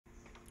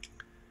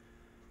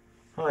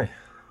Hi,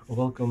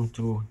 welcome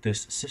to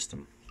this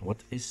system.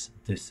 What is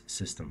this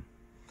system?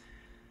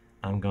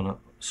 I'm gonna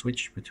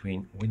switch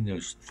between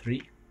Windows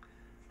 3.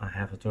 I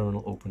have a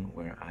terminal open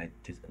where I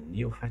did a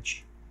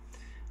neofetch,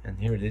 and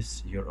here it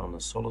is. You're on a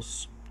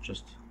Solus,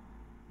 just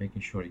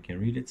making sure you can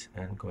read it,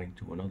 and going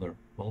to another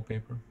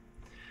wallpaper.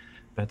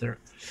 Better.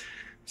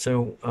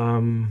 So,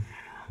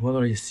 what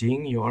are you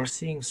seeing? You are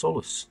seeing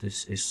Solus.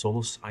 This is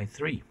Solus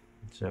i3.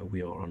 So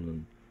we are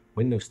on a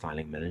Windows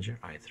Styling Manager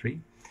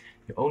i3.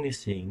 You're only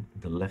seeing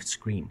the left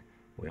screen.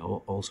 We have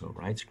also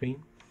right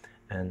screen,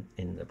 and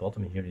in the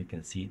bottom here you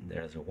can see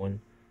there's a 1,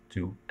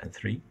 2, and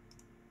 3.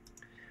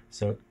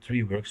 So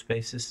 3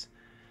 workspaces,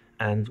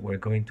 and we're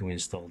going to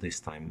install this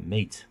time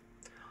Mate.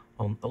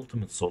 On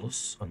Ultimate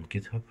Solus on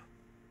Github,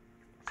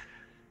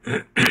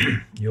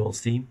 you'll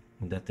see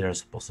that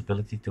there's a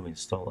possibility to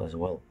install as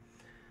well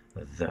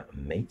the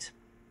Mate.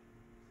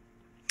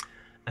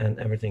 And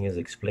everything is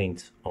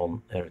explained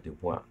on Erik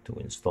Dubois to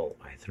install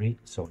i3.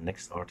 So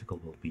next article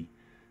will be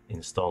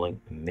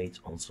installing Mate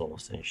on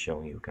Solus and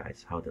showing you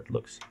guys how that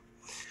looks.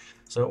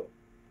 So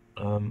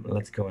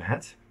let's go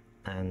ahead,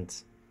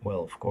 and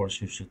well, of course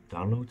you should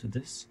download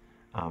this.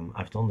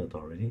 I've done that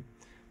already,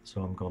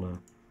 so I'm gonna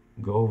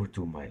go over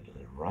to my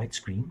right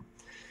screen.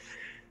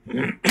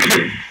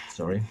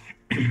 Sorry.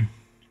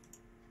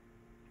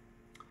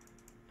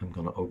 I'm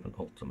gonna open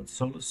Ultimate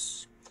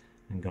Solus.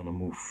 I'm gonna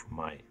move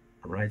my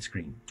right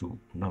screen to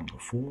number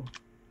 4,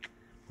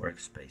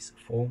 workspace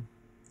 4,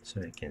 so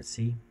you can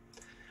see.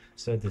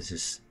 So this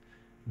is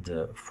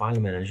the file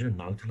manager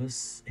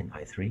Nautilus in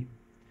i3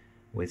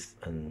 with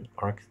an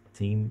arc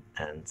theme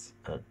and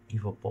an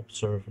evopop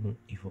server,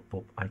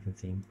 evopop icon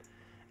theme,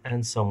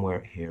 and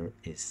somewhere here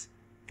is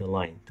the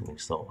line to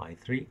install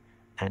i3,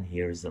 and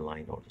here is the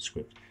line or the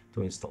script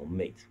to install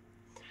Mate.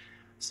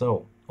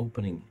 So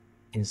opening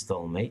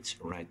install Mate,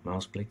 right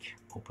mouse click,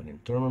 open in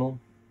terminal.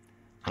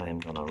 I am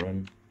gonna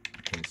run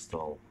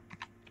install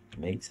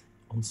Mate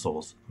on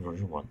Solus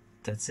version 1.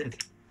 That's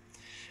it.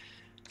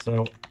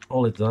 So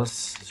all it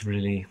does is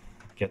really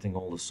getting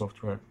all the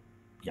software.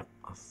 Yeah.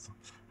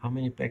 How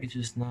many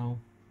packages now?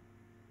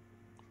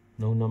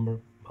 No number.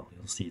 Well,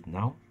 you'll see it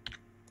now.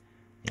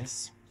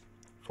 Yes,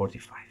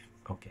 45.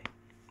 Okay.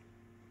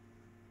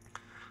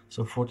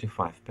 So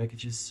 45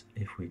 packages.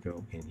 If we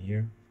go in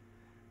here,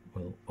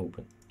 we'll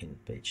open in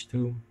page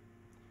 2.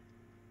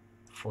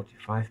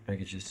 45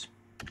 packages.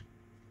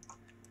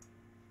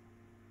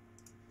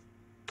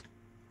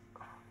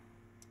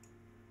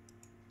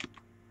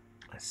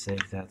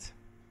 Save that.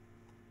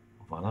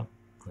 Voila.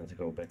 Let's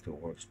go back to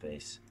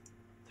workspace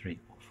 3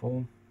 or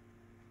 4.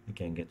 You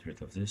can get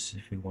rid of this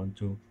if you want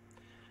to.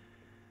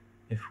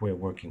 If we're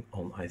working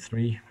on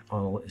i3,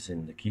 all is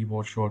in the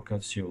keyboard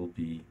shortcuts. You will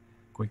be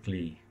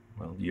quickly,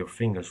 well, your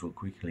fingers will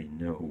quickly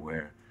know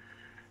where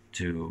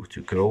to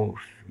go.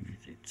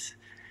 It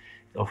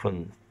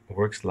often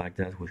works like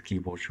that with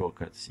keyboard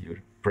shortcuts. You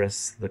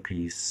press the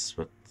keys,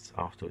 but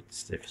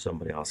afterwards, if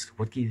somebody asks,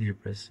 what key did you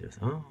press? You say,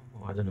 oh,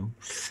 I don't know.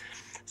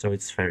 So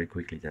it's very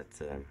quickly that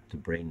the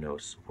brain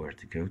knows where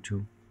to go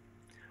to,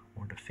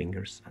 or the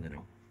fingers, I don't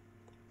know,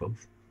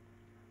 both.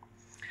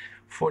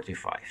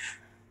 45.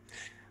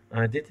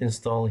 I did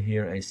install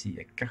here, I see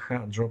a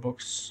Caja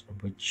Dropbox,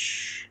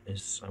 which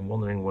is, I'm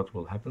wondering what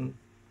will happen,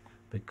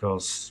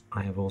 because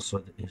I have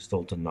also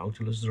installed the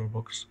Nautilus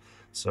Dropbox.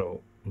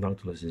 So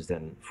Nautilus is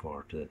then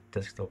for the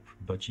desktop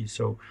Budgie.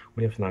 So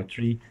we have now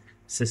 3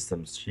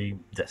 systems, 3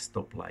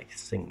 desktop-like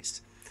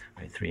things.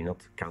 i3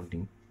 not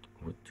counting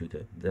to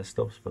the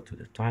desktops, but to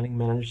the tiling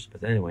managers.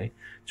 But anyway,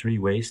 3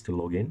 ways to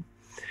log in.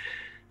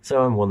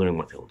 So I'm wondering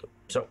what he'll do.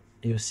 So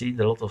you see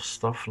a lot of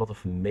stuff, a lot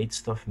of Mate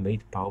stuff,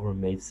 Mate Power,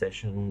 Mate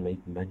Session,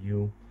 Mate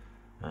Menu,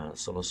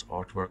 Solus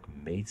Artwork,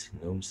 Mate,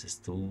 GNOME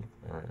Systool,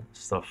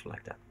 stuff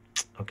like that.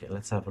 Okay,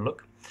 let's have a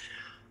look.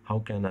 How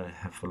can I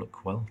have a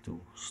look? Well,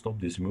 to stop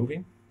this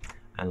movie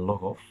and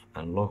log off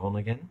and log on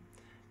again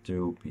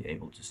to be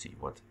able to see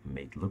what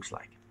Mate looks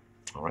like.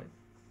 All right.